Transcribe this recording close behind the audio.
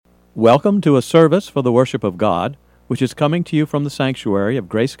Welcome to a service for the worship of God, which is coming to you from the sanctuary of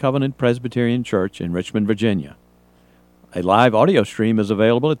Grace Covenant Presbyterian Church in Richmond, Virginia. A live audio stream is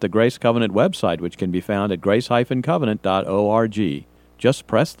available at the Grace Covenant website, which can be found at grace-covenant.org. Just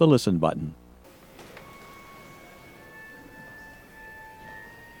press the listen button.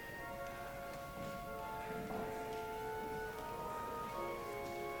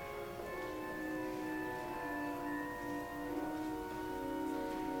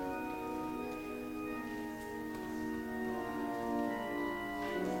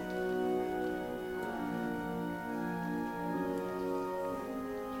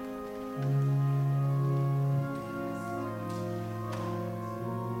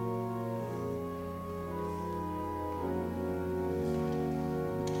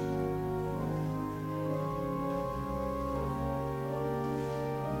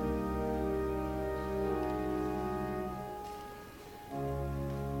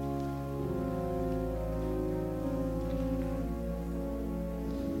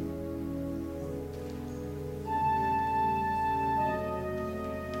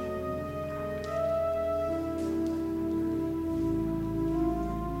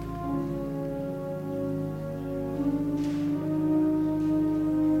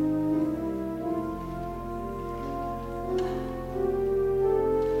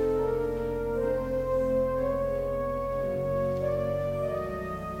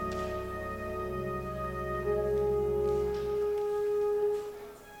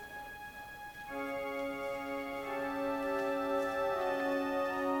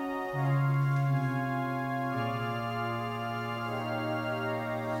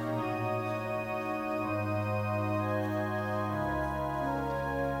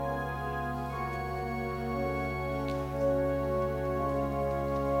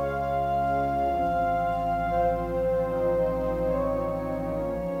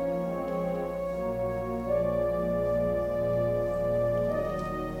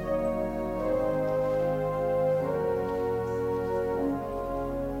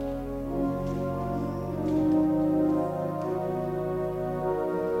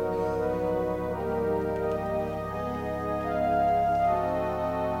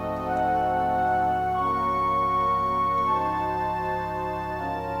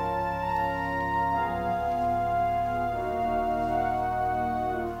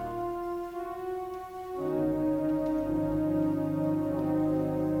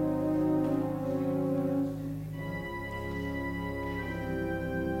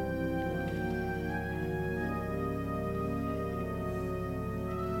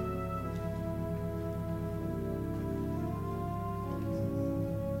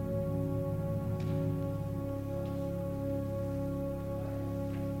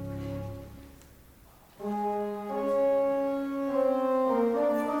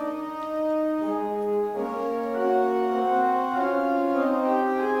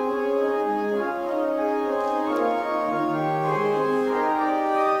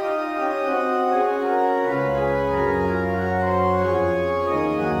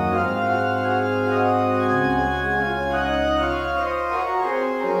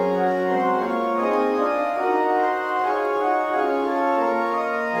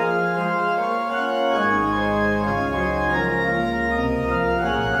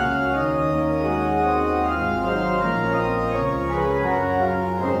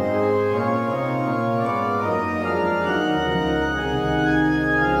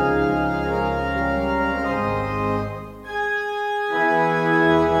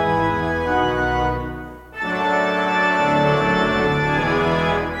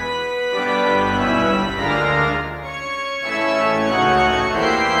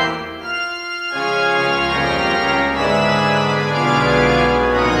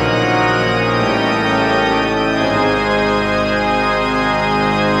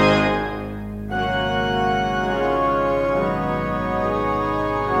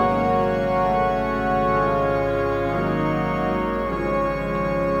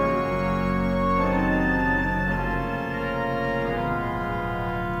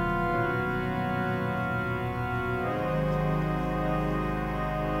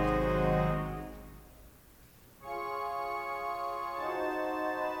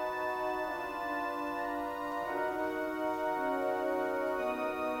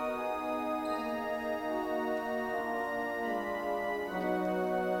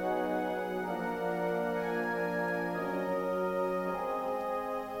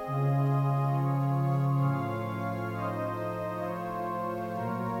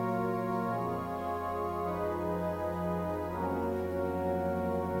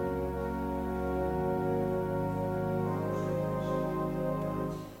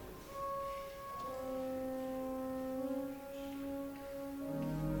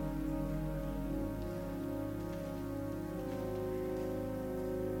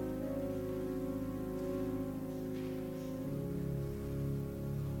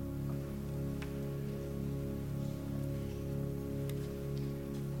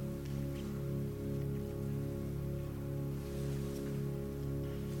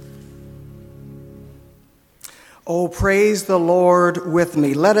 Oh, praise the Lord with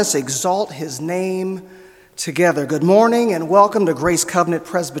me. Let us exalt his name together. Good morning and welcome to Grace Covenant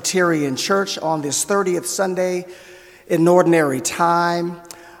Presbyterian Church on this 30th Sunday in Ordinary Time.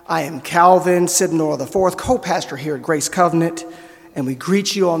 I am Calvin Sidnor IV, co-pastor here at Grace Covenant, and we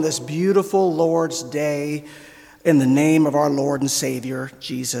greet you on this beautiful Lord's Day in the name of our Lord and Savior,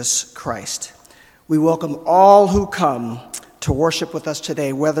 Jesus Christ. We welcome all who come to worship with us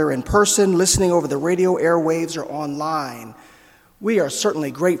today, whether in person, listening over the radio airwaves, or online. We are certainly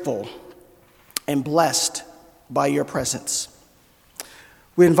grateful and blessed by your presence.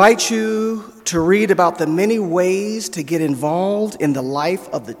 We invite you to read about the many ways to get involved in the life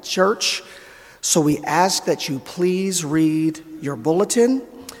of the church, so we ask that you please read your bulletin.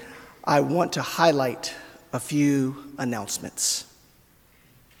 I want to highlight a few announcements.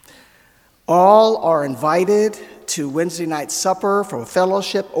 All are invited to Wednesday night supper for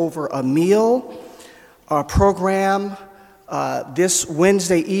fellowship over a meal. Our program this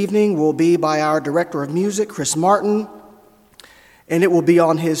Wednesday evening will be by our director of music, Chris Martin, and it will be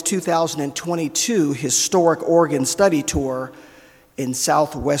on his 2022 historic organ study tour in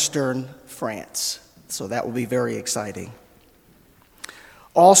southwestern France. So that will be very exciting.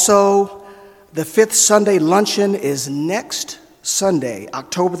 Also, the fifth Sunday luncheon is next Sunday,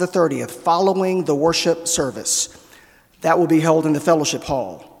 October the 30th, following the worship service. That will be held in the fellowship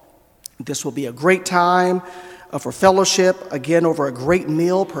hall. This will be a great time for fellowship, again, over a great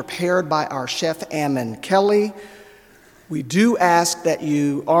meal prepared by our chef, Ammon Kelly. We do ask that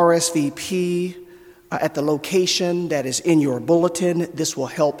you RSVP at the location that is in your bulletin. This will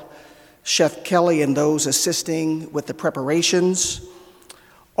help Chef Kelly and those assisting with the preparations.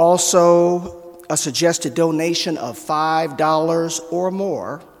 Also, a suggested donation of $5 or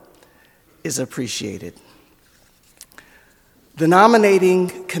more is appreciated. The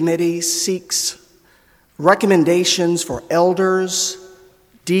nominating committee seeks recommendations for elders,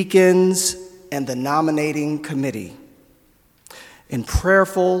 deacons, and the nominating committee. In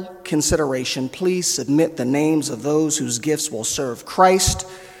prayerful consideration, please submit the names of those whose gifts will serve Christ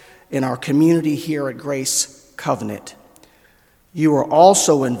in our community here at Grace Covenant. You are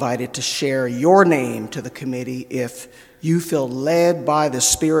also invited to share your name to the committee if you feel led by the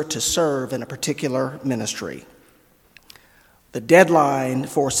Spirit to serve in a particular ministry. The deadline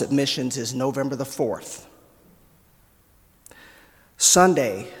for submissions is November the 4th.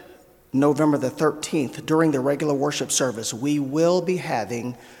 Sunday, November the 13th, during the regular worship service, we will be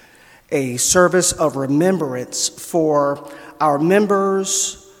having a service of remembrance for our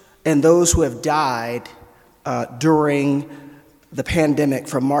members and those who have died during the pandemic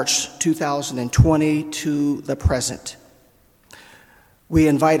from March 2020 to the present. We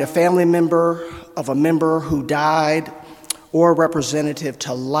invite a family member of a member who died or a representative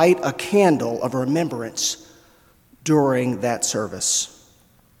to light a candle of remembrance during that service.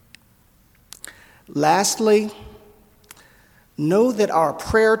 Lastly, know that our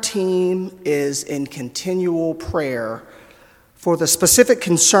prayer team is in continual prayer for the specific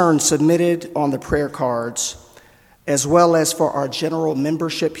concerns submitted on the prayer cards, as well as for our general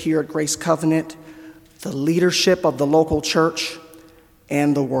membership here at Grace Covenant, the leadership of the local church,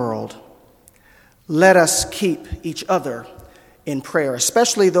 and the world. Let us keep each other in prayer,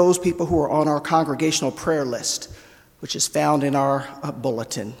 especially those people who are on our congregational prayer list, which is found in our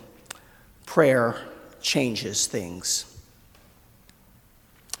bulletin. Prayer changes things.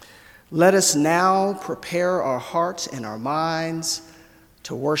 Let us now prepare our hearts and our minds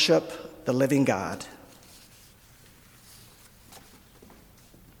to worship the living God.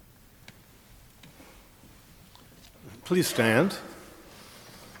 Please stand.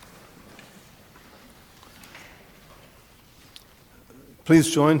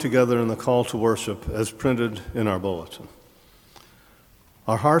 Please join together in the call to worship as printed in our bulletin.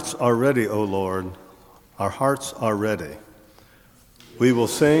 Our hearts are ready, O Lord. Our hearts are ready. We will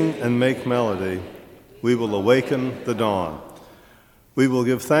sing and make melody. We will awaken the dawn. We will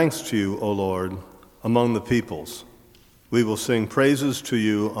give thanks to you, O Lord, among the peoples. We will sing praises to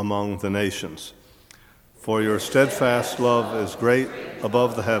you among the nations. For your steadfast love is great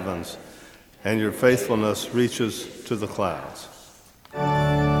above the heavens, and your faithfulness reaches to the clouds.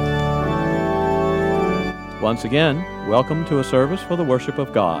 Once again, welcome to a service for the worship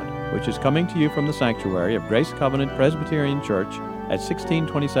of God, which is coming to you from the sanctuary of Grace Covenant Presbyterian Church at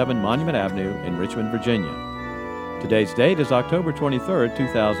 1627 Monument Avenue in Richmond, Virginia. Today's date is October 23,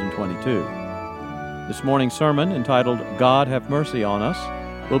 2022. This morning's sermon, entitled God Have Mercy on Us,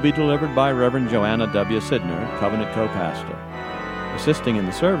 will be delivered by Reverend Joanna W. Sidner, Covenant co-pastor. Assisting in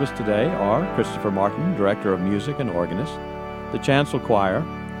the service today are Christopher Martin, Director of Music and Organist, the Chancel Choir,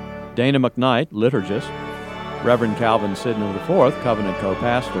 Dana McKnight, liturgist, Reverend Calvin Sidney IV, Covenant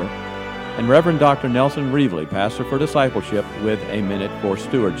Co-Pastor, and Reverend Dr. Nelson Reevely, Pastor for Discipleship, with a minute for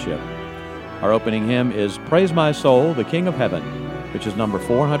stewardship. Our opening hymn is Praise My Soul, the King of Heaven, which is number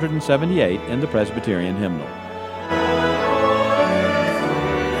 478 in the Presbyterian Hymnal.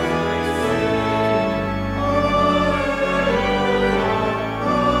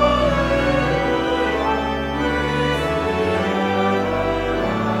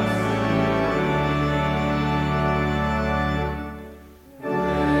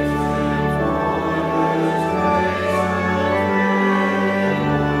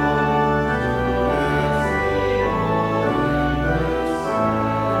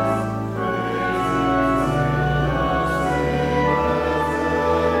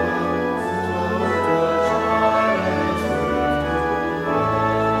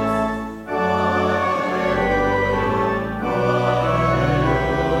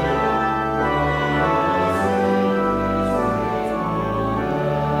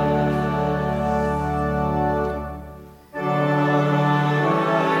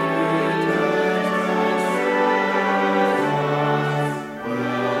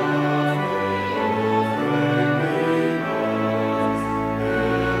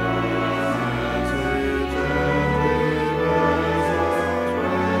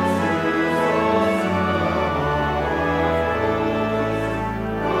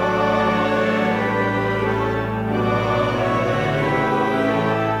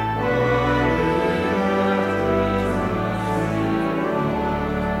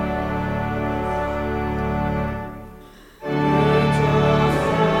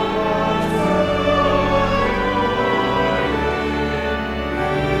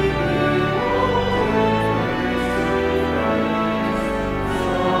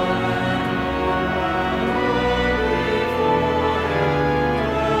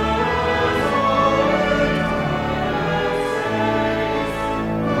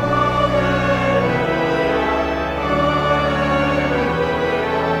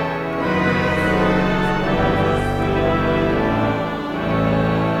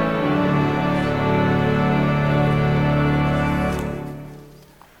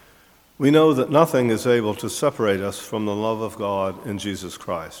 We know that nothing is able to separate us from the love of God in Jesus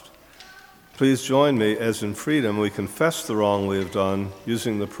Christ. Please join me as in freedom we confess the wrong we have done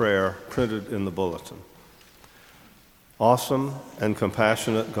using the prayer printed in the bulletin. Awesome and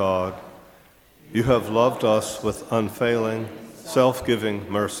compassionate God, you have loved us with unfailing, self-giving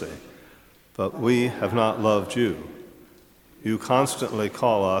mercy, but we have not loved you. You constantly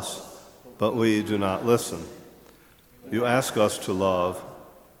call us, but we do not listen. You ask us to love,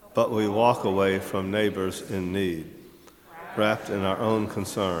 but we walk away from neighbors in need, wrapped in our own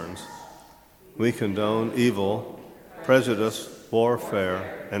concerns. We condone evil, prejudice,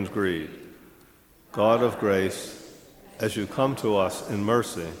 warfare, and greed. God of grace, as you come to us in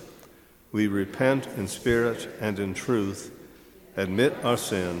mercy, we repent in spirit and in truth, admit our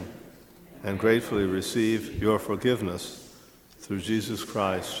sin, and gratefully receive your forgiveness through Jesus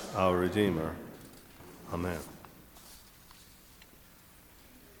Christ, our Redeemer. Amen.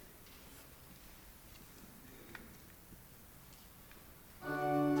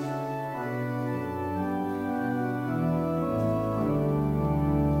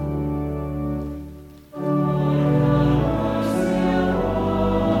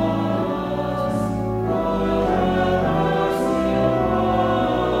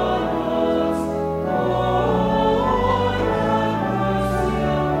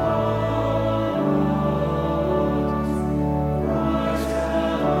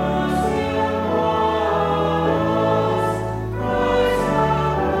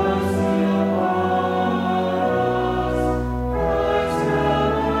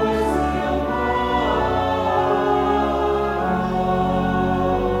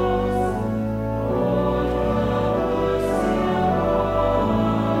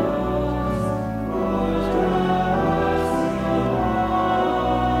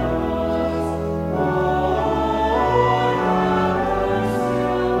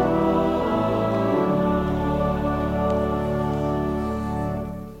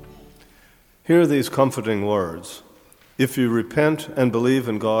 Hear these comforting words. If you repent and believe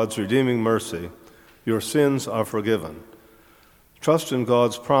in God's redeeming mercy, your sins are forgiven. Trust in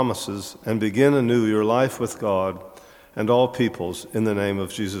God's promises and begin anew your life with God and all peoples in the name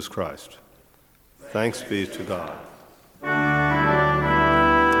of Jesus Christ. Thanks be to God. Hallelujah.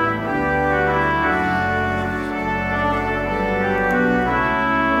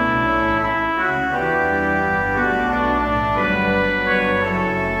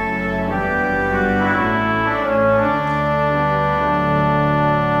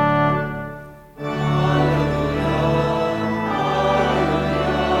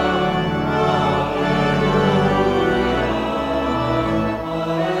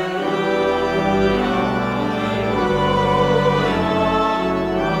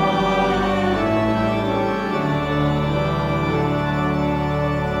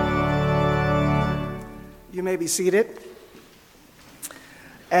 You may be seated.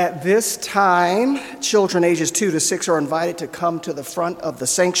 At this time, children ages 2 to 6 are invited to come to the front of the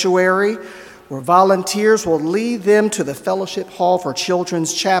sanctuary, where volunteers will lead them to the fellowship hall for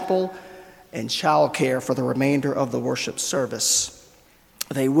children's chapel and childcare for the remainder of the worship service.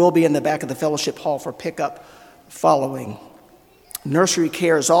 They will be in the back of the fellowship hall for pickup following. Nursery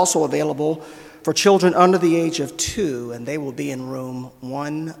care is also available for children under the age of 2, and they will be in room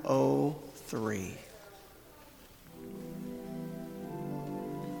 103.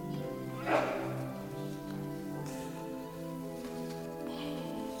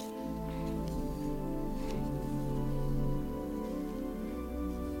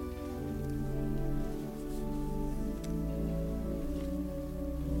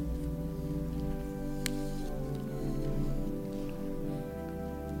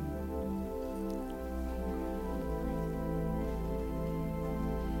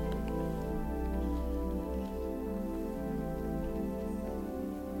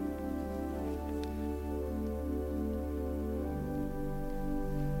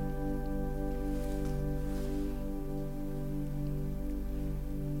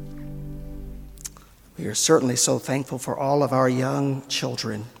 We are certainly so thankful for all of our young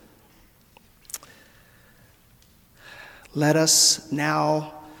children. Let us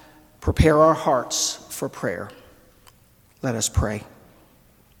now prepare our hearts for prayer. Let us pray.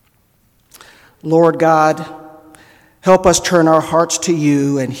 Lord God, help us turn our hearts to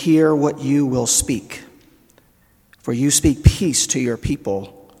you and hear what you will speak. For you speak peace to your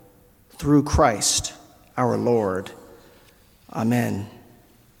people through Christ our Lord. Amen.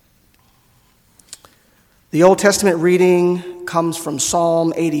 The Old Testament reading comes from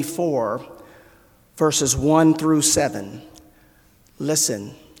Psalm 84, verses 1 through 7.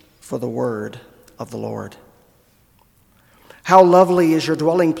 Listen for the word of the Lord. How lovely is your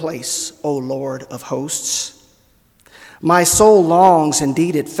dwelling place, O Lord of hosts! My soul longs,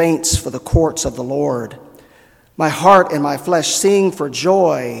 indeed it faints, for the courts of the Lord. My heart and my flesh sing for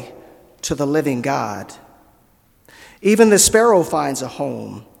joy to the living God. Even the sparrow finds a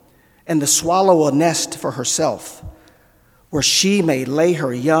home, and the swallow a nest for herself, where she may lay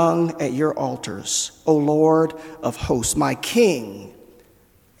her young at your altars, O Lord of hosts, my King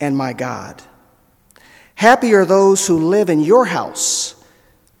and my God. Happy are those who live in your house,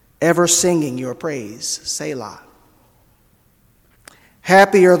 ever singing your praise. Selah.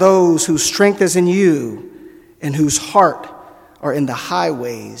 Happy are those whose strength is in you and whose heart are in the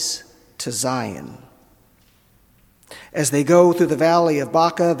highways to Zion. As they go through the valley of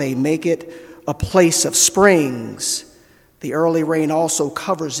Baca, they make it a place of springs. The early rain also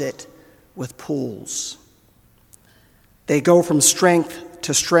covers it with pools. They go from strength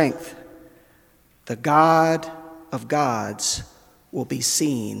to strength. The God of gods will be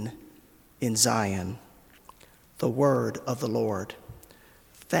seen in Zion. The word of the Lord.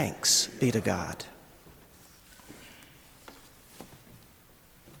 Thanks be to God.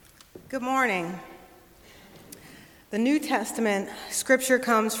 Good morning. The New Testament scripture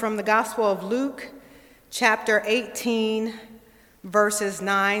comes from the Gospel of Luke, chapter 18, verses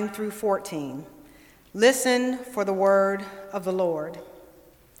 9 through 14. Listen for the word of the Lord.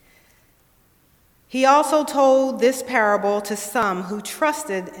 He also told this parable to some who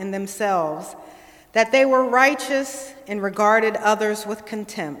trusted in themselves that they were righteous and regarded others with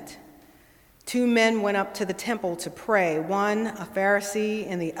contempt. 2 men went up to the temple to pray, one a Pharisee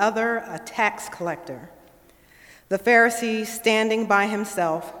and the other a tax collector. The Pharisee, standing by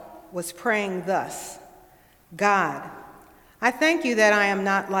himself, was praying thus: God, I thank you that I am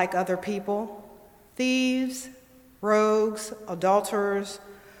not like other people, thieves, rogues, adulterers,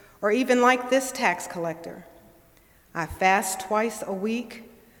 or even like this tax collector. I fast twice a week.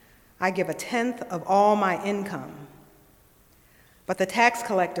 I give 1/10 of all my income. But the tax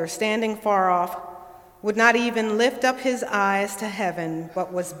collector, standing far off, would not even lift up his eyes to heaven,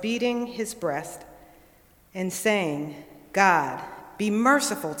 but was beating his breast and saying, God, be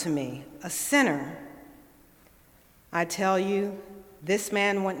merciful to me, a sinner. I tell you, this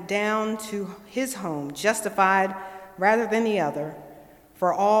man went down to his home justified rather than the other.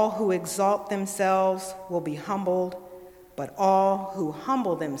 For all who exalt themselves will be humbled, but all who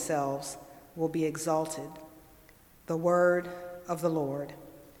humble themselves will be exalted. The word of the Lord.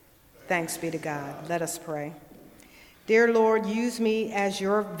 Thanks be to God. Let us pray. Dear Lord, use me as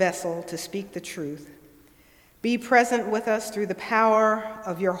your vessel to speak the truth. Be present with us through the power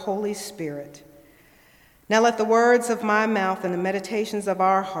of your Holy Spirit. Now let the words of my mouth and the meditations of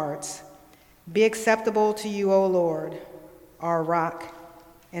our hearts be acceptable to you, O Lord, our rock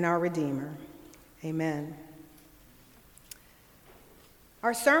and our Redeemer. Amen.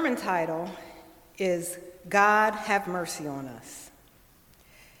 Our sermon title is, God, have mercy on us.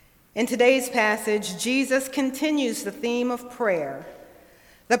 In today's passage, Jesus continues the theme of prayer.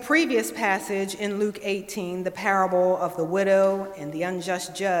 The previous passage in Luke 18, the parable of the widow and the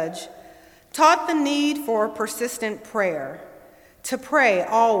unjust judge, taught the need for persistent prayer, to pray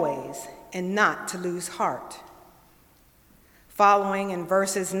always and not to lose heart. Following in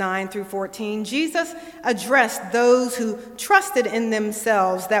verses 9 through 14, Jesus addressed those who trusted in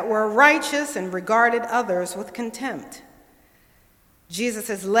themselves, that were righteous and regarded others with contempt.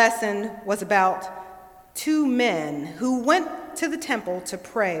 Jesus' lesson was about two men who went to the temple to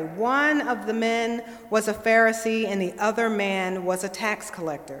pray. One of the men was a Pharisee and the other man was a tax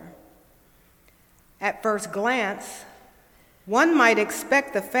collector. At first glance, one might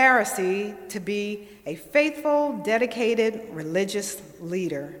expect the Pharisee to be a faithful, dedicated religious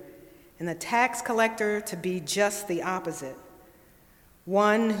leader, and the tax collector to be just the opposite.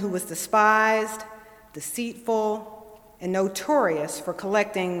 One who was despised, deceitful, and notorious for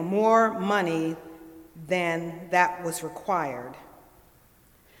collecting more money than that was required.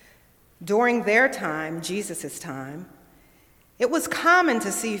 During their time, Jesus' time, it was common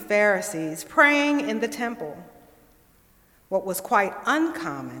to see Pharisees praying in the temple. What was quite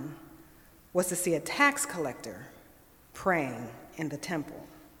uncommon was to see a tax collector praying in the temple.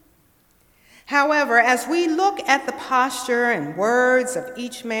 However, as we look at the posture and words of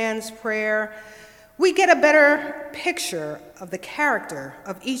each man's prayer, we get a better picture of the character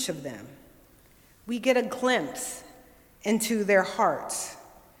of each of them. We get a glimpse into their hearts.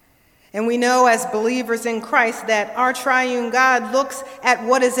 And we know as believers in Christ that our triune God looks at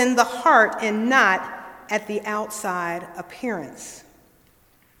what is in the heart and not at the outside appearance.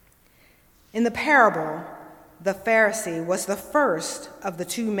 In the parable, the Pharisee was the first of the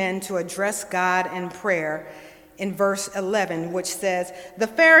two men to address God in prayer in verse 11, which says, "The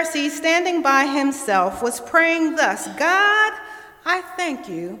Pharisee, standing by himself, was praying thus, 'God, I thank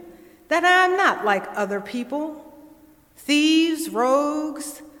you that I am not like other people, thieves,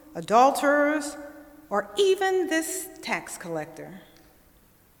 rogues, adulterers, or even this tax collector.'"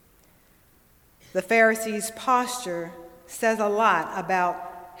 The Pharisee's posture says a lot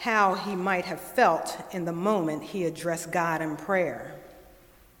about how he might have felt in the moment he addressed God in prayer.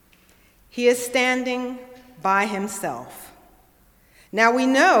 He is standing by himself. Now we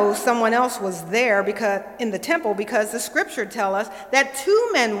know someone else was there in the temple because the scripture tells us that two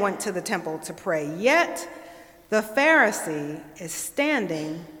men went to the temple to pray, yet the Pharisee is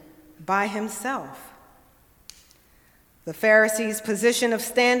standing by himself. The Pharisee's position of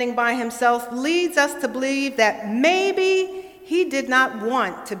standing by himself leads us to believe that maybe he did not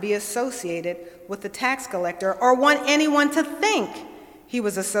want to be associated with the tax collector or want anyone to think he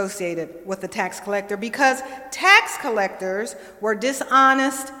was associated with the tax collector, because tax collectors were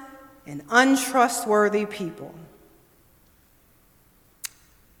dishonest and untrustworthy people.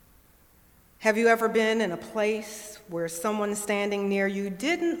 Have you ever been in a place where someone standing near you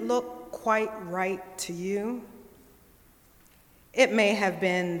didn't look quite right to you? It may have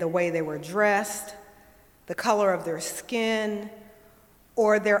been the way they were dressed, the color of their skin,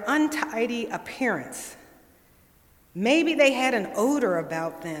 or their untidy appearance. Maybe they had an odor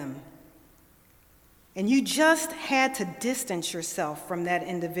about them, and you just had to distance yourself from that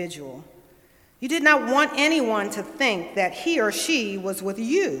individual. You did not want anyone to think that he or she was with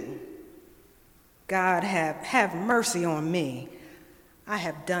you. God, have mercy on me. I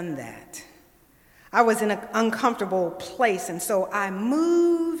have done that. I was in an uncomfortable place, and so I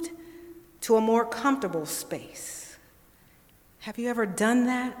moved to a more comfortable space. Have you ever done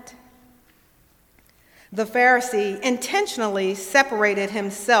that? The Pharisee intentionally separated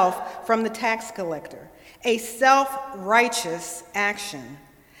himself from the tax collector, a self-righteous action,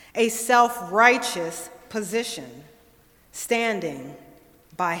 a self-righteous position, standing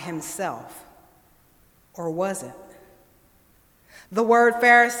by himself. Or was it? The word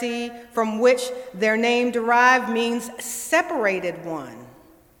Pharisee, from which their name derived, means separated one.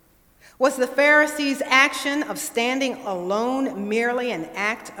 Was the Pharisee's action of standing alone merely an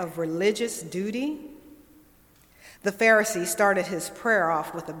act of religious duty? The Pharisee started his prayer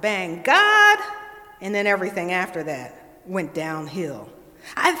off with a bang, "God," and then everything after that went downhill.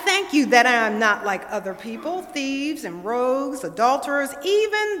 "I thank you that I am not like other people, thieves and rogues, adulterers,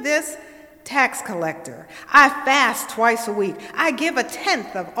 even this tax collector. I fast twice a week. I give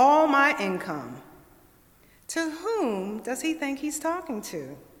 1/10 of all my income." To whom does he think he's talking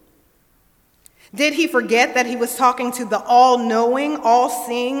to? Did he forget that he was talking to the all-knowing,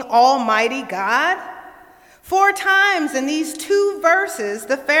 all-seeing, almighty God? 4 times in these 2 verses,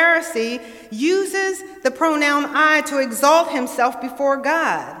 the Pharisee uses the pronoun I to exalt himself before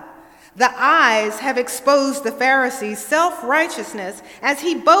God. The eyes have exposed the Pharisee's self-righteousness as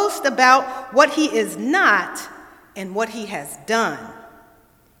he boasts about what he is not and what he has done.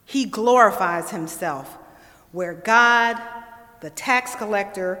 He glorifies himself where God, the tax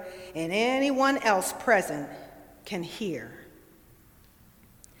collector, and anyone else present can hear.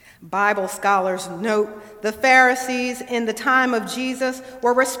 Bible scholars note the Pharisees in the time of Jesus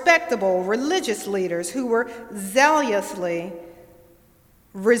were respectable religious leaders who were zealously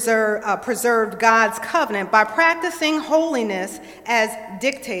preserved God's covenant by practicing holiness as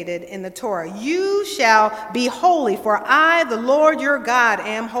dictated in the Torah. You shall be holy, for I, the Lord your God,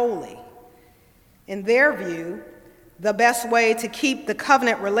 am holy. In their view, the best way to keep the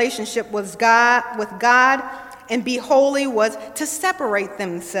covenant relationship with God and be holy was to separate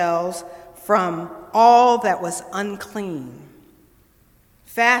themselves from all that was unclean.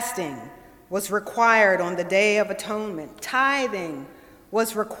 Fasting was required on the Day of Atonement. Tithing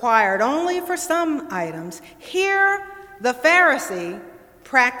was required only for some items. Here, the Pharisee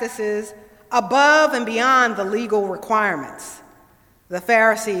practices above and beyond the legal requirements. The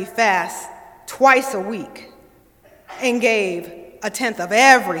Pharisee fasts twice a week and gave a tenth of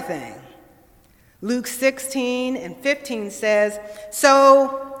everything. Luke 16:15 says,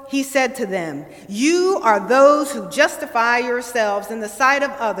 "So he said to them, 'You are those who justify yourselves in the sight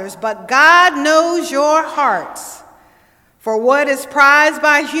of others, but God knows your hearts. For what is prized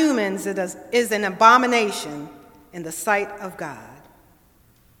by humans is an abomination in the sight of God.'"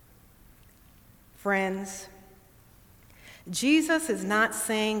 Friends, Jesus is not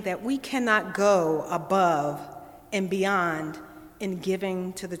saying that we cannot go above and beyond in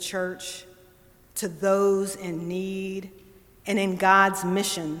giving to the church, to those in need, and in God's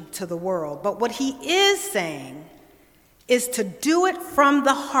mission to the world. But what he is saying is to do it from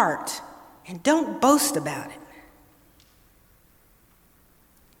the heart and don't boast about it.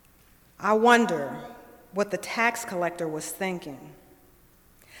 I wonder what the tax collector was thinking.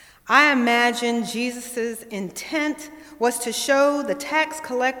 I imagine Jesus' intent was to show the tax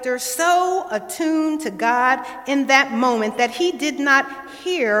collector so attuned to God in that moment that he did not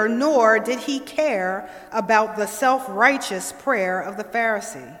hear nor did he care about the self-righteous prayer of the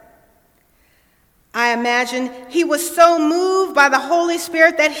Pharisee. I imagine he was so moved by the Holy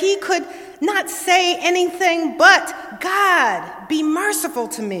Spirit that he could not say anything but, "God, be merciful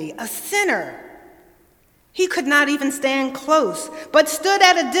to me, a sinner." He could not even stand close, but stood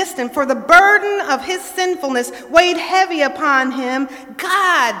at a distance, for the burden of his sinfulness weighed heavy upon him.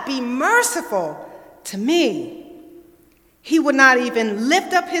 "God, be merciful to me." He would not even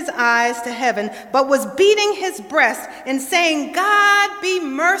lift up his eyes to heaven, but was beating his breast and saying, "God, be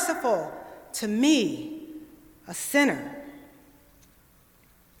merciful to me, a sinner."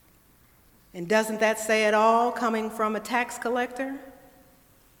 And doesn't that say it all, coming from a tax collector?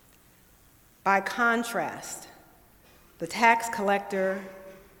 By contrast, the tax collector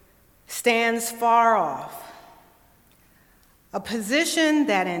stands far off, a position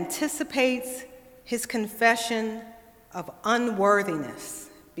that anticipates his confession of unworthiness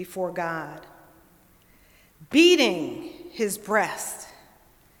before God. Beating his breast,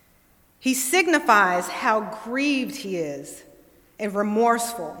 he signifies how grieved he is and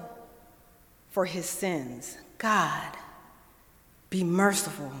remorseful for his sins. "God, be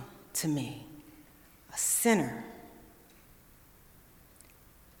merciful to me, a sinner."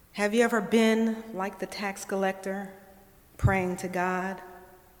 Have you ever been like the tax collector, praying to God?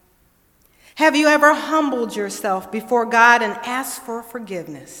 Have you ever humbled yourself before God and asked for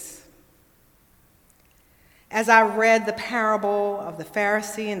forgiveness? As I read the parable of the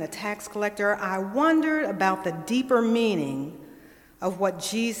Pharisee and the tax collector, I wondered about the deeper meaning of what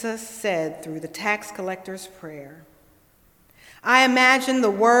Jesus said through the tax collector's prayer. I imagine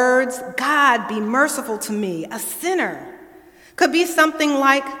the words, "God, be merciful to me, a sinner," could be something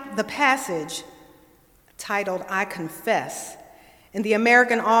like the passage titled, "I Confess," in the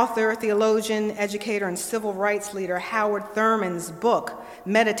American author, theologian, educator, and civil rights leader Howard Thurman's book,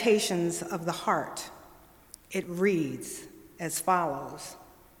 Meditations of the Heart. It reads as follows: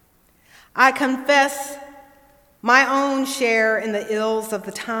 "I confess my own share in the ills of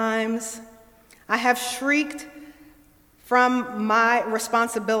the times. I have shrieked from my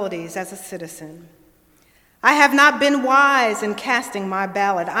responsibilities as a citizen. I have not been wise in casting my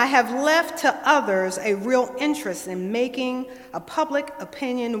ballot. I have left to others a real interest in making a public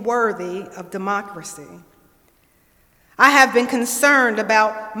opinion worthy of democracy. I have been concerned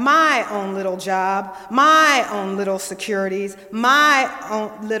about my own little job, my own little securities, my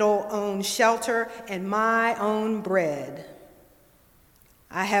own little shelter, and my own bread.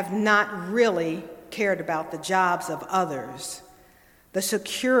 I have not really cared about the jobs of others, the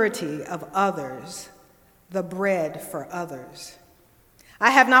security of others, the bread for others.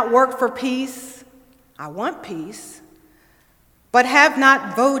 I have not worked for peace. I want peace, but have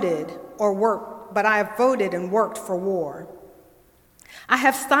not voted or worked, but I have voted and worked for war. I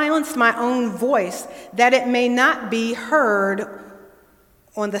have silenced my own voice that it may not be heard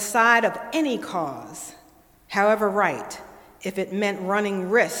on the side of any cause, however right, if it meant running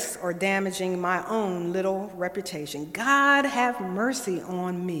risks or damaging my own little reputation. God, have mercy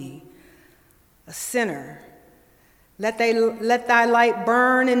on me, a sinner. Let thy light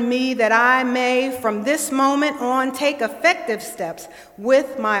burn in me that I may, from this moment on, take effective steps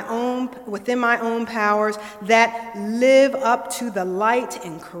within my own powers that live up to the light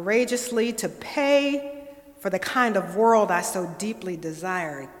and courageously to pay for the kind of world I so deeply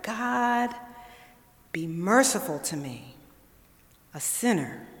desire. God, be merciful to me, a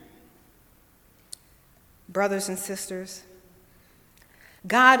sinner. Brothers and sisters,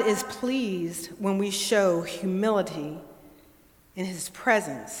 God is pleased when we show humility in his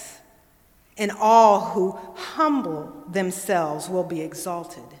presence, and all who humble themselves will be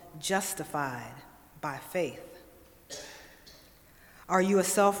exalted, justified by faith. Are you a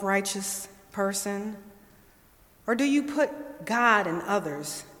self-righteous person, or do you put God and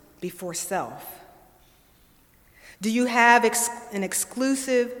others before self? Do you have an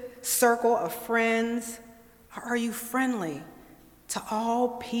exclusive circle of friends, or are you friendly to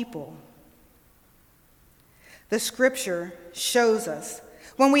all people? The scripture shows us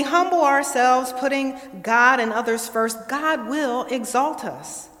when we humble ourselves, putting God and others first, God will exalt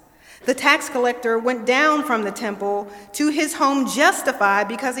us. The tax collector went down from the temple to his home justified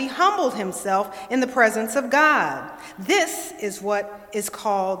because he humbled himself in the presence of God. This is what is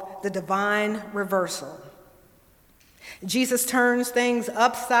called the divine reversal. Jesus turns things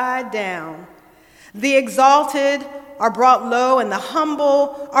upside down. The exalted are brought low and the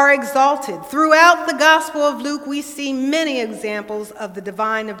humble are exalted. Throughout the Gospel of Luke, we see many examples of the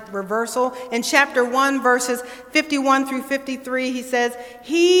divine reversal. In chapter 1, verses 51 through 53, he says,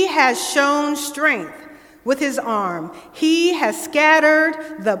 "He has shown strength with his arm. He has scattered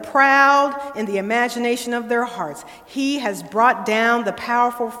the proud in the imagination of their hearts. He has brought down the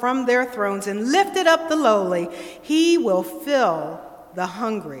powerful from their thrones and lifted up the lowly. He will fill the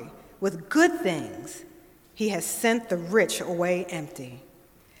hungry with good things. He has sent the rich away empty."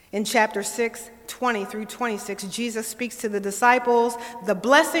 In chapter 6, 20 through 26, Jesus speaks to the disciples the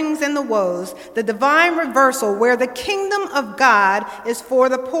blessings and the woes, the divine reversal where the kingdom of God is for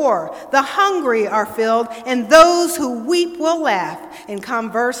the poor. The hungry are filled, and those who weep will laugh. And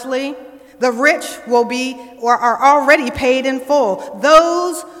conversely, the rich will be or are already paid in full.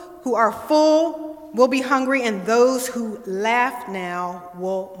 Those who are full will be hungry, and those who laugh now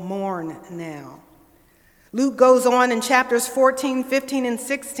will mourn now. Luke goes on in chapters 14, 15, and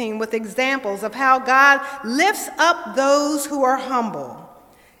 16 with examples of how God lifts up those who are humble.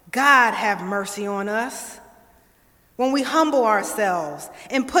 God, have mercy on us. When we humble ourselves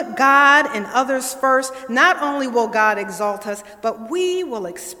and put God and others first, not only will God exalt us, but we will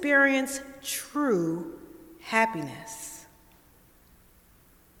experience true happiness.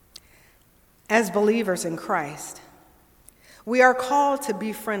 As believers in Christ, we are called to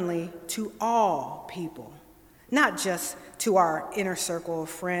be friendly to all people, not just to our inner circle of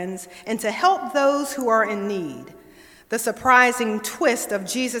friends, and to help those who are in need. The surprising twist of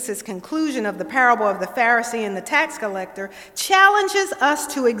Jesus' conclusion of the parable of the Pharisee and the tax collector challenges us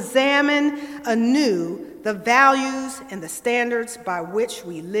to examine anew the values and the standards by which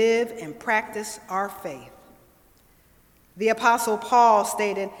we live and practice our faith. The Apostle Paul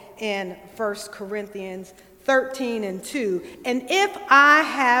stated in 1 Corinthians 13 and 2, "And if I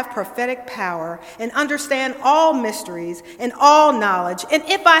have prophetic power and understand all mysteries and all knowledge, and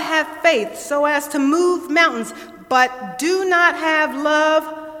if I have faith so as to move mountains, but do not have love,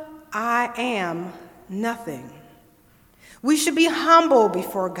 I am nothing." We should be humble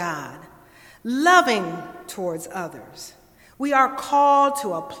before God, loving towards others. We are called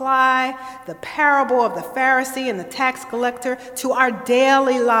to apply the parable of the Pharisee and the tax collector to our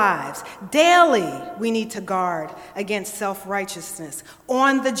daily lives. Daily, we need to guard against self-righteousness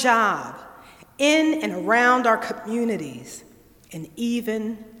on the job, in and around our communities, and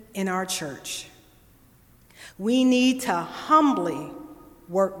even in our church. We need to humbly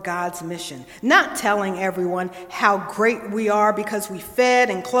work God's mission, not telling everyone how great we are because we fed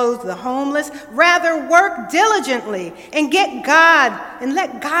and clothed the homeless. Rather, work diligently and get God and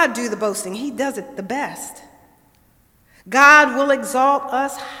let God do the boasting. He does it the best. God will exalt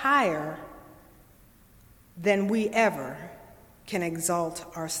us higher than we ever can exalt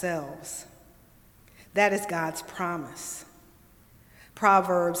ourselves. That is God's promise.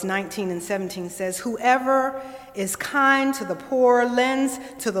 Proverbs 19:17 says, "Whoever is kind to the poor, lends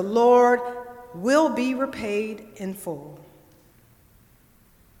to the Lord, will be repaid in full."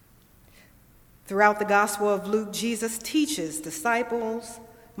 Throughout the Gospel of Luke, Jesus teaches disciples,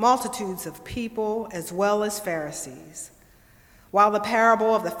 multitudes of people, as well as Pharisees. While the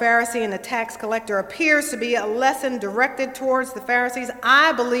parable of the Pharisee and the tax collector appears to be a lesson directed towards the Pharisees,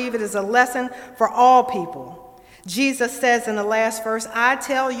 I believe it is a lesson for all people. Jesus says in the last verse, "I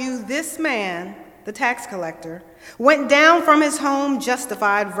tell you, this man," the tax collector, "went down from his home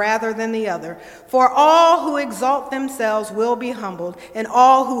justified rather than the other. For all who exalt themselves will be humbled, and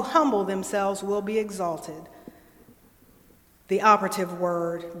all who humble themselves will be exalted." The operative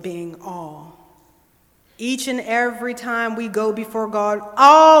word being all. Each and every time we go before God,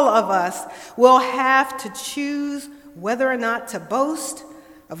 all of us will have to choose whether or not to boast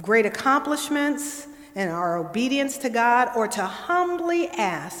of great accomplishments and our obedience to God, or to humbly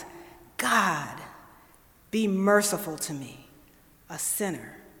ask, "God, be merciful to me, a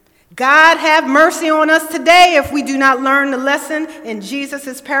sinner." God, have mercy on us today if we do not learn the lesson in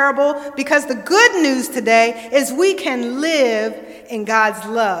Jesus' parable, because the good news today is we can live in God's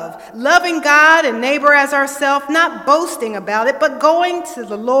love, loving God and neighbor as ourselves, not boasting about it, but going to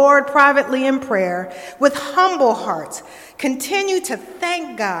the Lord privately in prayer with humble hearts. Continue to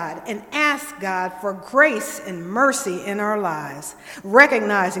thank God and ask God for grace and mercy in our lives,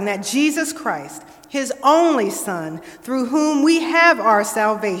 recognizing that Jesus Christ, his only Son, through whom we have our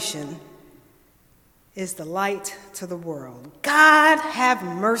salvation, is the light to the world. God, have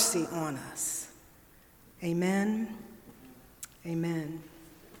mercy on us. Amen. Amen.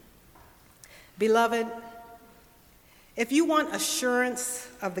 Beloved, if you want assurance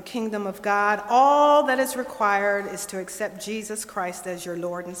of the kingdom of God, all that is required is to accept Jesus Christ as your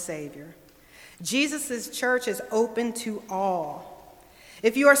Lord and Savior. Jesus' church is open to all.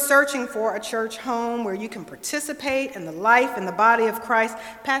 If you are searching for a church home where you can participate in the life and the body of Christ,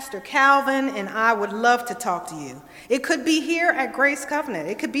 Pastor Calvin and I would love to talk to you. It could be here at Grace Covenant.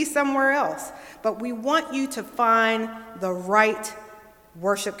 It could be somewhere else. But we want you to find the right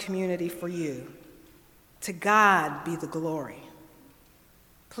worship community for you. To God be the glory.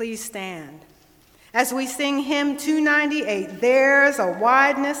 Please stand. As we sing hymn 298, "There's a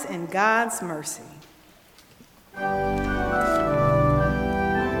Wideness in God's Mercy."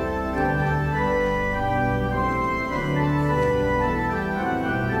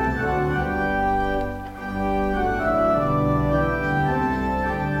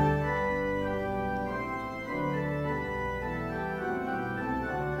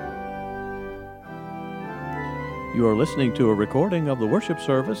 You are listening to a recording of the worship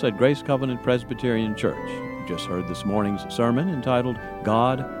service at Grace Covenant Presbyterian Church. You just heard this morning's sermon entitled,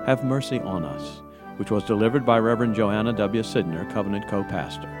 "God, Have Mercy on Us," which was delivered by Reverend Joanna W. Sidner, Covenant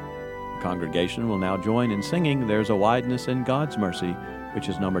co-pastor. The congregation will now join in singing "There's a Wideness in God's Mercy," which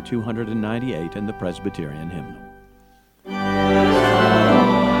is number 298 in the Presbyterian hymnal.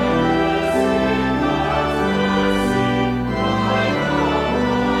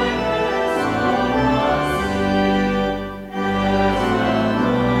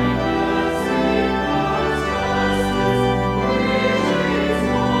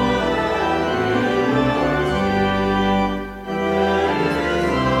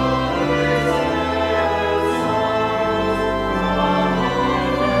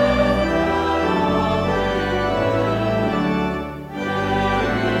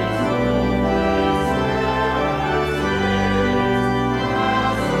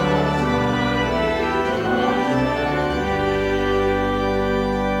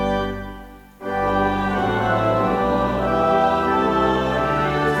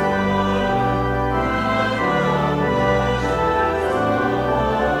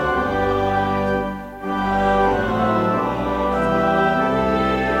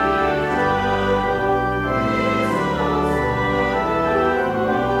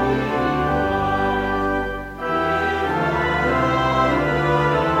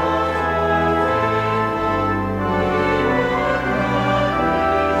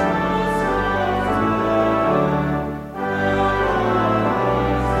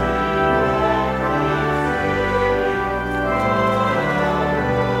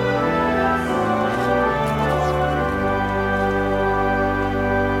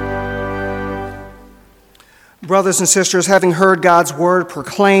 Brothers and sisters, having heard God's word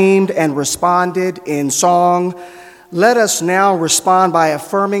proclaimed and responded in song, let us now respond by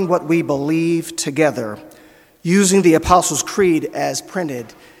affirming what we believe together, using the Apostles' Creed as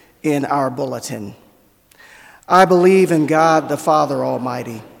printed in our bulletin. I believe in God the Father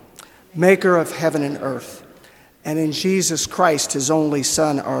Almighty, maker of heaven and earth, and in Jesus Christ, his only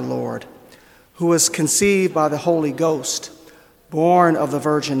Son, our Lord, who was conceived by the Holy Ghost, born of the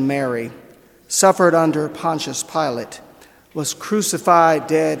Virgin Mary, suffered under Pontius Pilate, was crucified,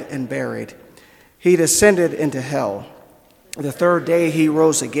 dead, and buried. He descended into hell. The third day he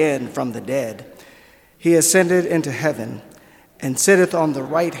rose again from the dead. He ascended into heaven and sitteth on the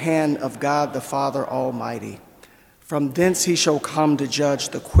right hand of God the Father Almighty. From thence he shall come to judge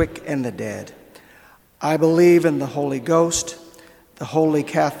the quick and the dead. I believe in the Holy Ghost, the Holy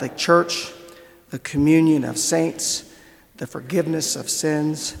Catholic Church, the communion of saints, the forgiveness of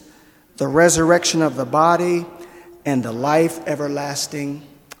sins, the resurrection of the body, and the life everlasting.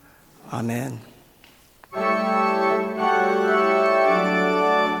 Amen.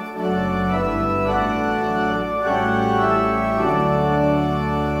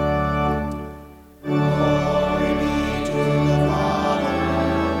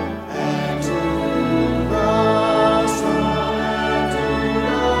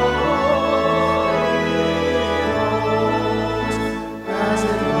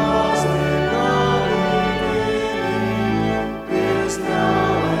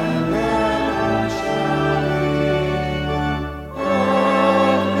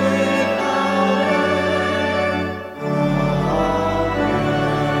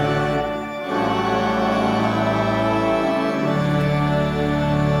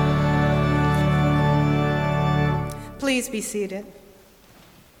 Please be seated.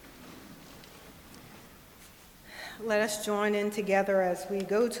 Let us join in together as we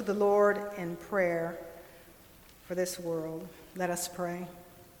go to the Lord in prayer for this world. Let us pray.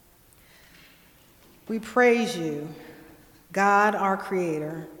 We praise you, God, our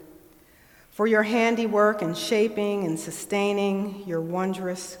Creator, for your handiwork in shaping and sustaining your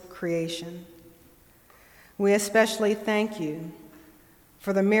wondrous creation. We especially thank you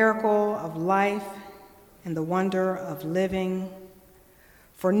for the miracle of life and the wonder of living,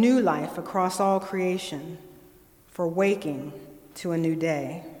 for new life across all creation, for waking to a new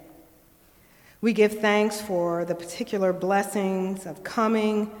day. We give thanks for the particular blessings of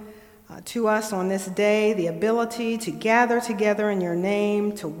coming to us on this day, the ability to gather together in your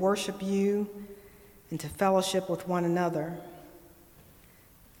name, to worship you, and to fellowship with one another.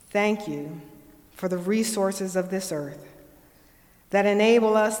 Thank you for the resources of this earth that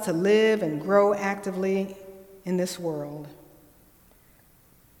enable us to live and grow actively in this world,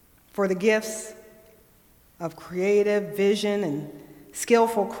 for the gifts of creative vision and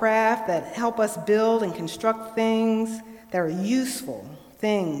skillful craft that help us build and construct things that are useful,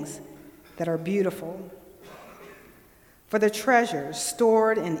 things that are beautiful, for the treasures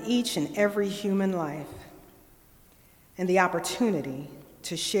stored in each and every human life, and the opportunity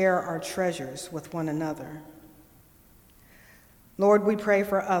to share our treasures with one another. Lord, we pray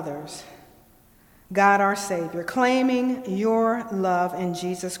for others, God our Savior, claiming your love in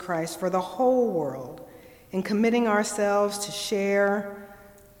Jesus Christ for the whole world and committing ourselves to share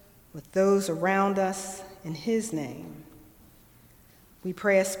with those around us in his name. We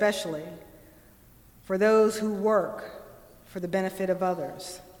pray especially for those who work for the benefit of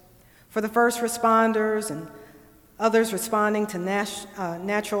others, for the first responders and others responding to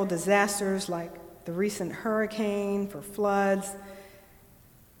natural disasters like the recent hurricane, for floods,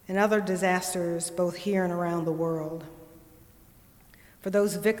 and other disasters both here and around the world, for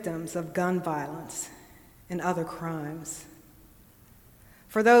those victims of gun violence and other crimes,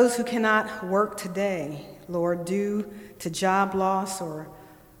 for those who cannot work today, Lord, due to job loss or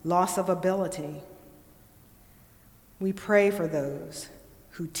loss of ability. We pray for those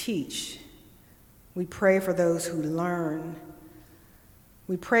who teach. We pray for those who learn.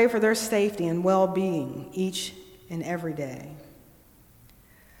 We pray for their safety and well-being each and every day.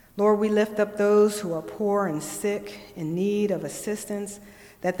 Lord, we lift up those who are poor and sick, in need of assistance,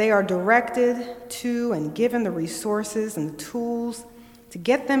 that they are directed to and given the resources and the tools to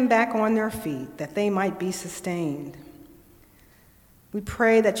get them back on their feet, that they might be sustained. We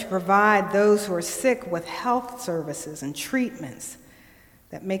pray that you provide those who are sick with health services and treatments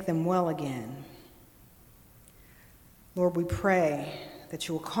that make them well again. Lord, we pray that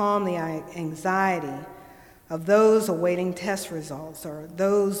you will calm the anxiety of those awaiting test results or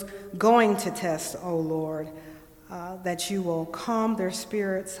those going to test, oh Lord, that you will calm their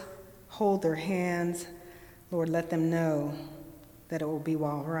spirits, hold their hands. Lord, let them know that it will be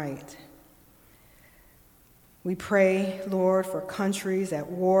all right. We pray, Lord, for countries at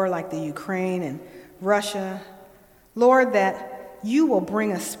war like the Ukraine and Russia. Lord, that you will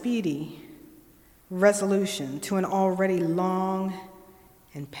bring a speedy resolution to an already long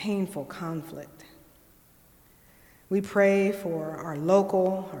and painful conflict. We pray for our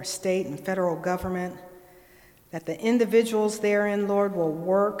local, our state, and federal government, that the individuals therein, Lord, will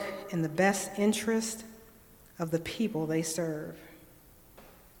work in the best interest of the people they serve.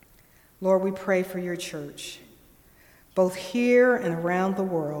 Lord, we pray for your church, both here and around the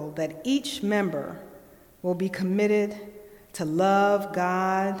world, that each member will be committed to love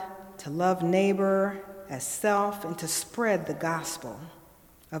God, to love neighbor as self, and to spread the gospel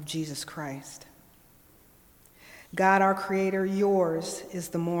of Jesus Christ. God, our Creator, yours is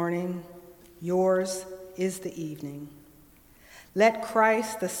the morning, yours is the evening. Let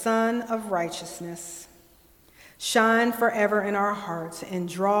Christ, the Son of righteousness, shine forever in our hearts and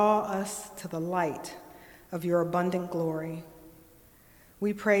draw us to the light of your abundant glory.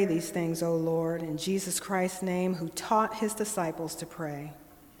 We pray these things, O Lord, in Jesus Christ's name, who taught his disciples to pray.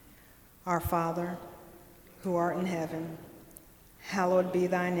 Our Father, who art in heaven, hallowed be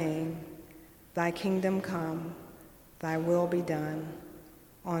thy name. Thy kingdom come, thy will be done,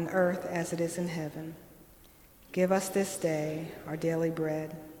 on earth as it is in heaven. Give us this day our daily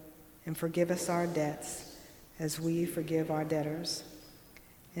bread, and forgive us our debts as we forgive our debtors.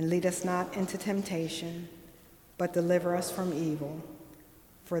 And lead us not into temptation, but deliver us from evil.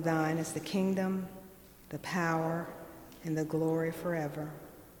 For thine is the kingdom, the power, and the glory forever.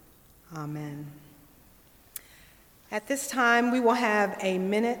 Amen. At this time, we will have a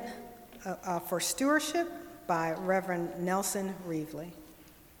minute for stewardship by Reverend Nelson Reevely.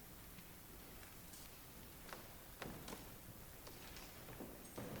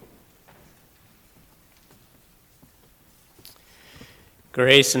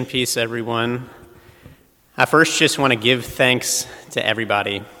 Grace and peace, everyone. I first just want to give thanks to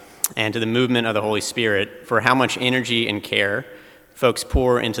everybody and to the movement of the Holy Spirit for how much energy and care folks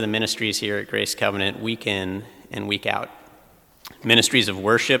pour into the ministries here at Grace Covenant week in and week out. Ministries of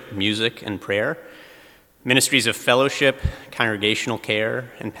worship, music, and prayer, ministries of fellowship, congregational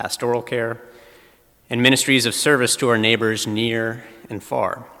care, and pastoral care, and ministries of service to our neighbors near and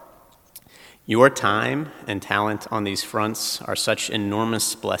far. Your time and talent on these fronts are such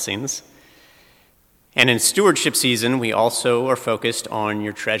enormous blessings. And in stewardship season, we also are focused on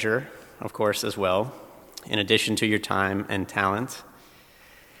your treasure, of course, as well, in addition to your time and talent.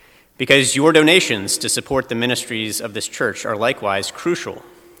 Because your donations to support the ministries of this church are likewise crucial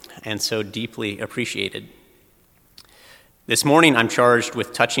and so deeply appreciated. This morning, I'm charged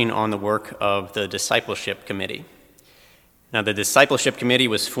with touching on the work of the Discipleship Committee. Now, the Discipleship Committee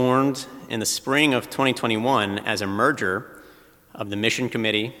was formed in the spring of 2021 as a merger of the Mission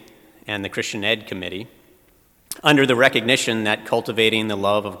Committee and the Christian Ed Committee, under the recognition that cultivating the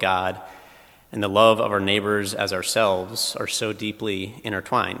love of God and the love of our neighbors as ourselves are so deeply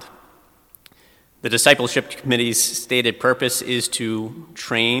intertwined. The Discipleship Committee's stated purpose is to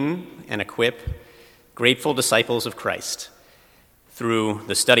train and equip grateful disciples of Christ through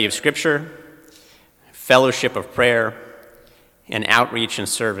the study of Scripture, fellowship of prayer, and outreach and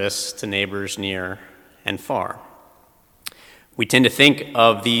service to neighbors near and far. We tend to think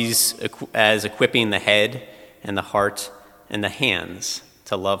of these as equipping the head and the heart and the hands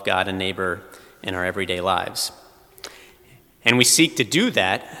to love God and neighbor in our everyday lives. And we seek to do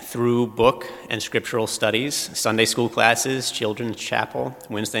that through book and scriptural studies, Sunday school classes, children's chapel,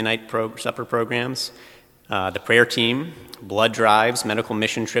 Wednesday night supper programs, the prayer team, blood drives, medical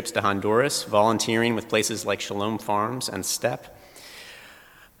mission trips to Honduras, volunteering with places like Shalom Farms and STEP,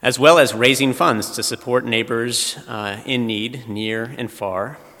 as well as raising funds to support neighbors in need, near and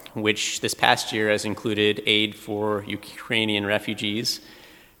far, which this past year has included aid for Ukrainian refugees,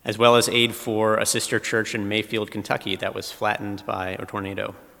 as well as aid for a sister church in Mayfield, Kentucky that was flattened by a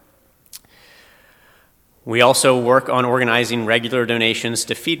tornado. We also work on organizing regular donations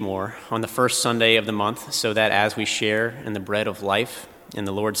to Feed More on the first Sunday of the month so that as we share in the bread of life in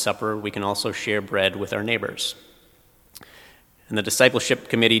the Lord's Supper, we can also share bread with our neighbors. And the Discipleship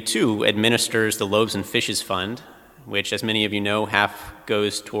Committee, too, administers the Loaves and Fishes Fund, which, as many of you know, half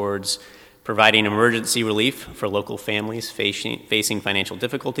goes towards providing emergency relief for local families facing financial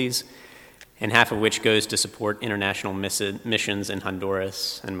difficulties, and half of which goes to support international missions in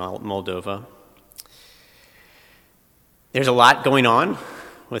Honduras and Moldova. There's a lot going on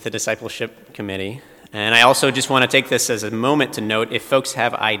with the Discipleship Committee, and I also just want to take this as a moment to note if folks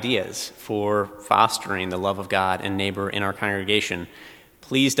have ideas for fostering the love of God and neighbor in our congregation,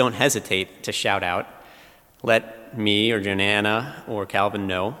 please don't hesitate to shout out. Let me or Joanna or Calvin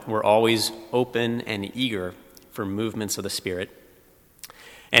know. We're always open and eager for movements of the Spirit.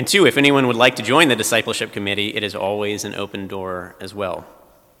 And two, if anyone would like to join the Discipleship Committee, it is always an open door as well.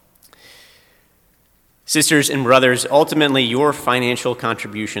 Sisters and brothers, ultimately your financial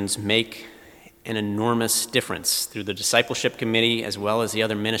contributions make an enormous difference through the Discipleship Committee as well as the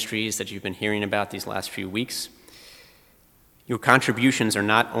other ministries that you've been hearing about these last few weeks. Your contributions are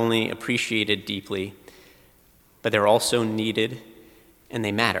not only appreciated deeply, but they're also needed and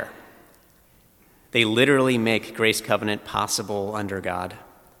they matter. They literally make Grace Covenant possible under God.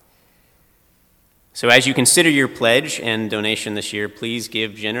 So as you consider your pledge and donation this year, please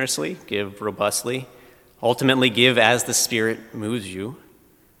give generously, give robustly, ultimately give as the Spirit moves you.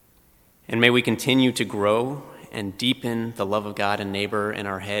 And may we continue to grow and deepen the love of God and neighbor in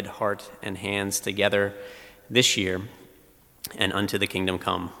our head, heart, and hands together this year and unto the kingdom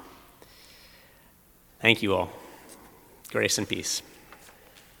come. Thank you all. Grace and peace.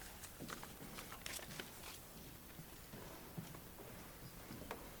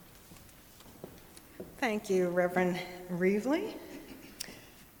 Thank you, Reverend Reevely.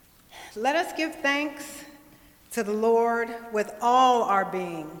 Let us give thanks to the Lord with all our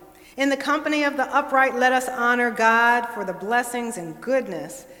being. In the company of the upright, let us honor God for the blessings and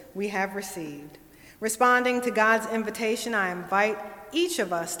goodness we have received. Responding to God's invitation, I invite each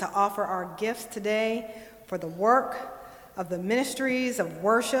of us to offer our gifts today for the work of the ministries of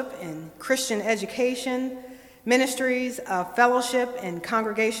worship and Christian education, ministries of fellowship and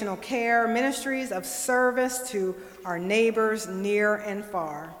congregational care, ministries of service to our neighbors near and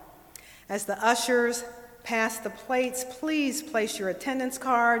far. As the ushers pass the plates, please place your attendance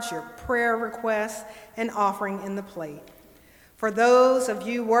cards, your prayer requests, and offering in the plate. For those of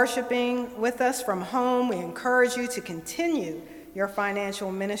you worshiping with us from home, we encourage you to continue your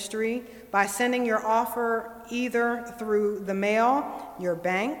financial ministry by sending your offer either through the mail, your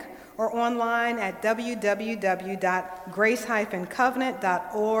bank, or online at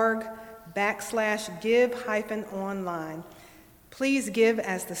www.grace-covenant.org/give-online. Please give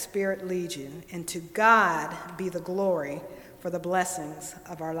as the Spirit leads you, and to God be the glory for the blessings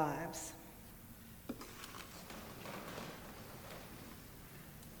of our lives.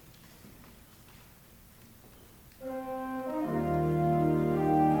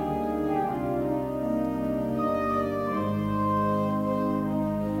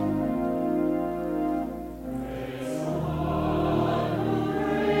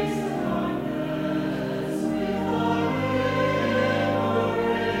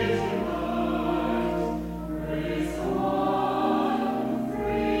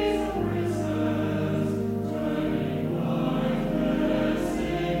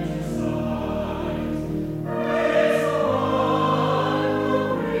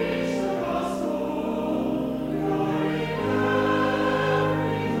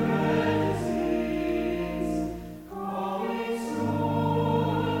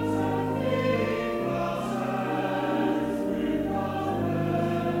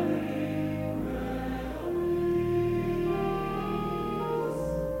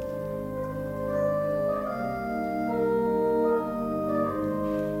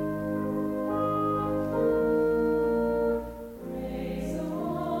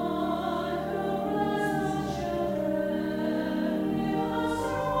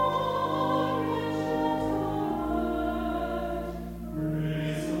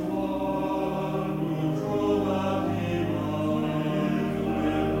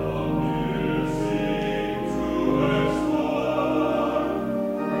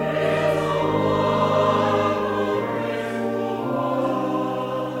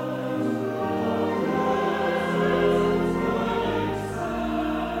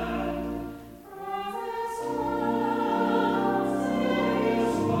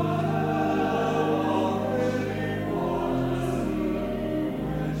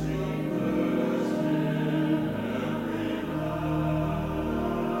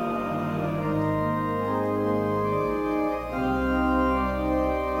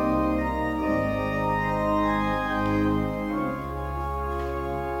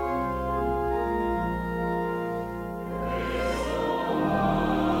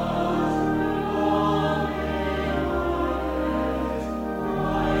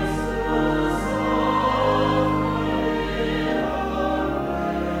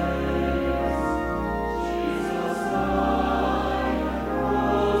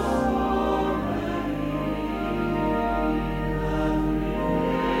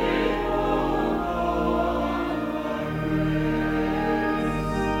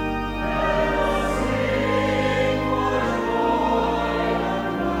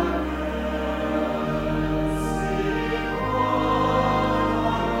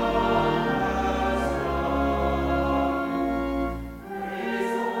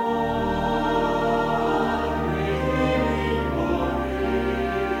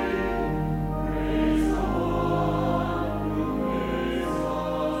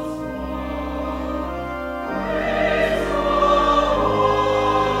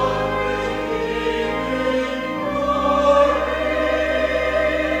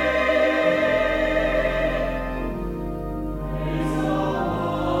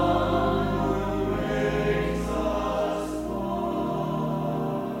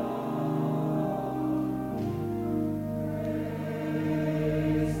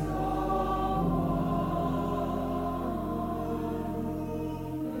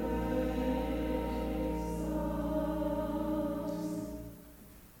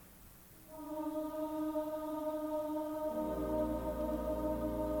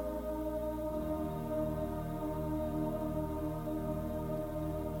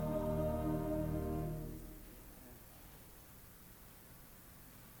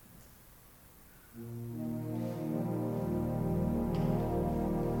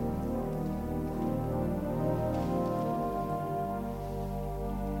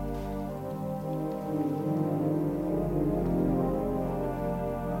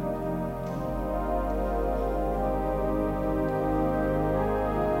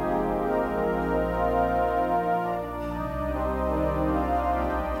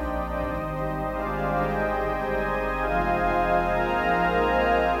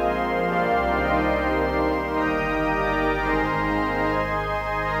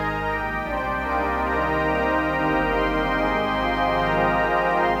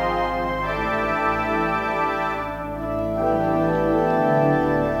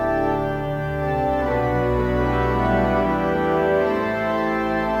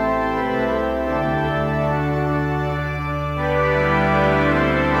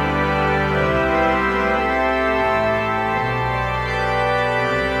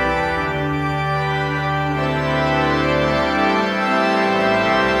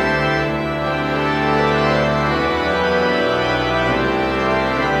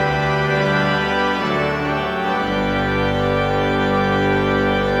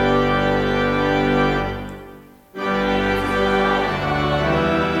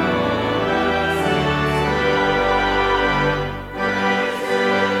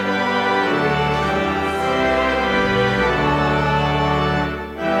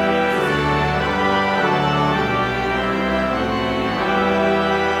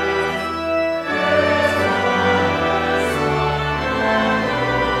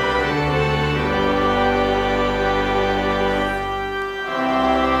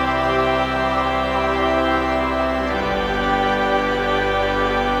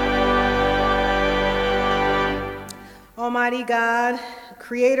 Almighty God,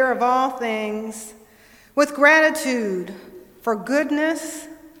 creator of all things, with gratitude for goodness,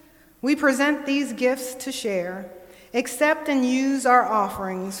 we present these gifts to share. Accept and use our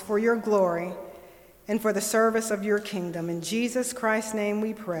offerings for your glory and for the service of your kingdom. In Jesus Christ's name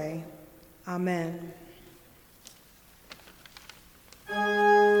we pray. Amen.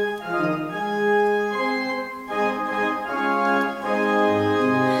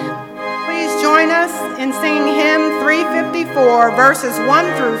 Please join us in singing hymn 354, verses 1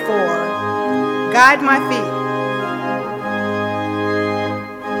 through 4, Guide My Feet.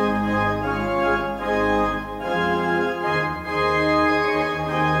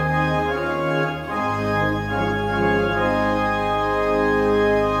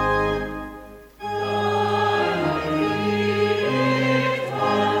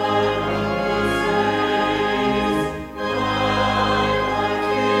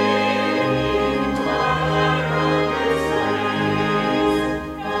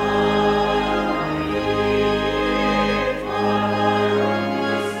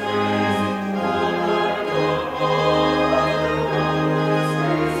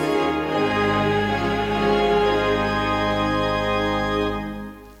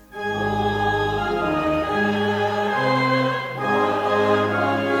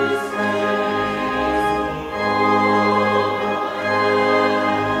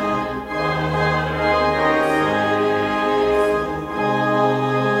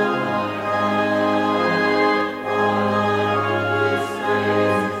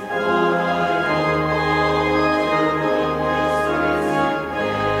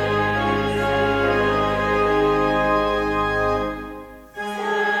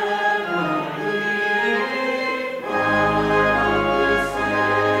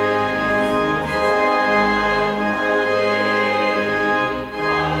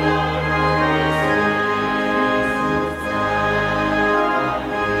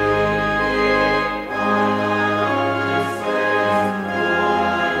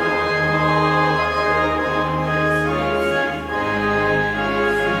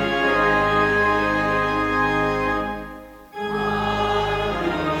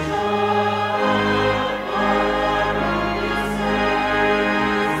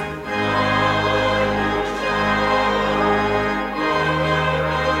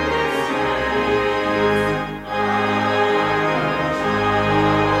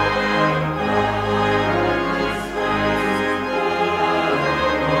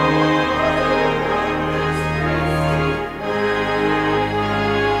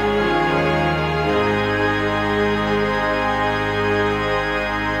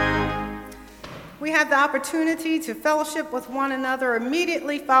 Opportunity to fellowship with one another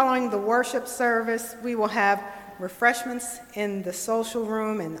immediately following the worship service. We will have refreshments in the social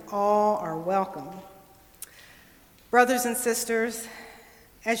room, and all are welcome. Brothers and sisters,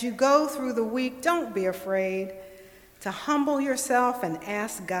 as you go through the week, don't be afraid to humble yourself and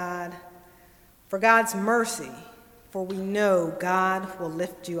ask God for God's mercy, for we know God will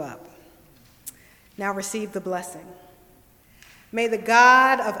lift you up. Now receive the blessing. May the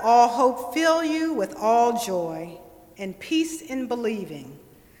God of all hope fill you with all joy and peace in believing,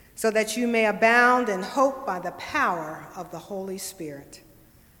 so that you may abound in hope by the power of the Holy Spirit.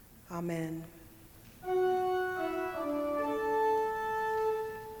 Amen.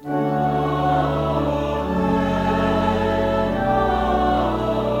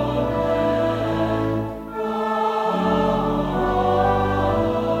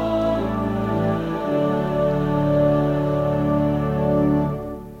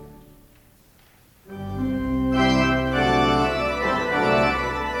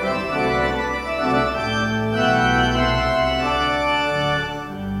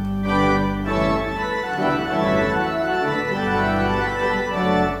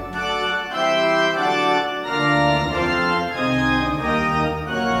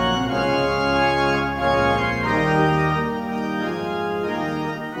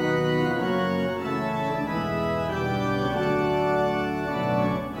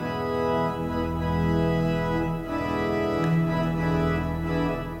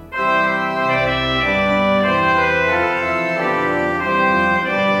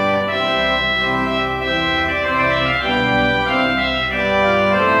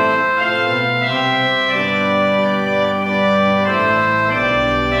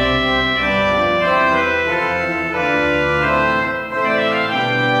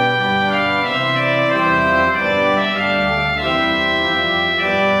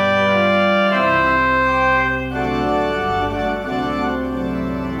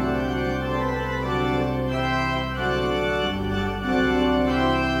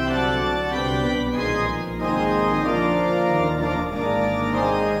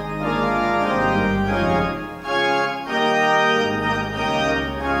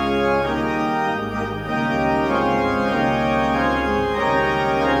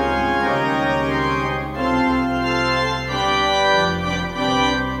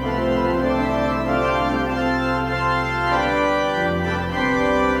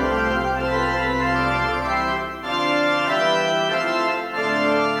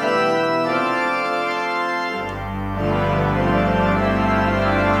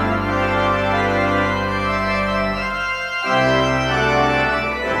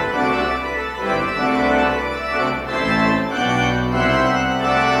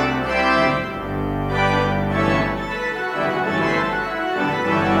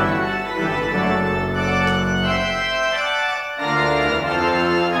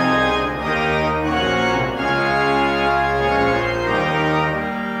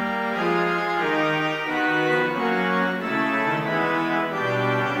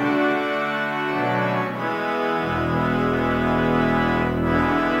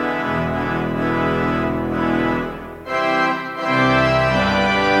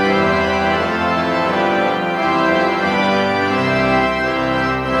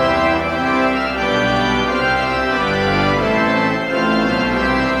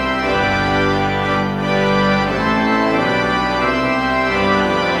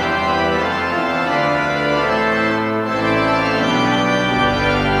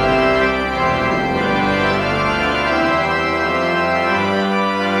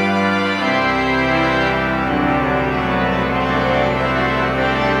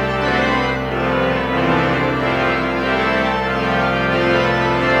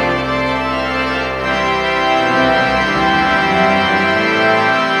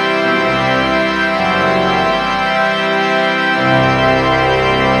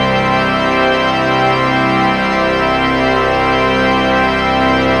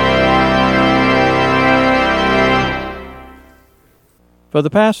 For the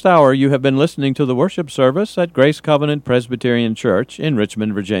past hour, you have been listening to the worship service at Grace Covenant Presbyterian Church in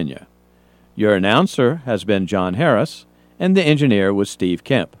Richmond, Virginia. Your announcer has been John Harris, and the engineer was Steve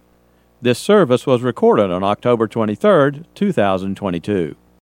Kemp. This service was recorded on October 23, 2022.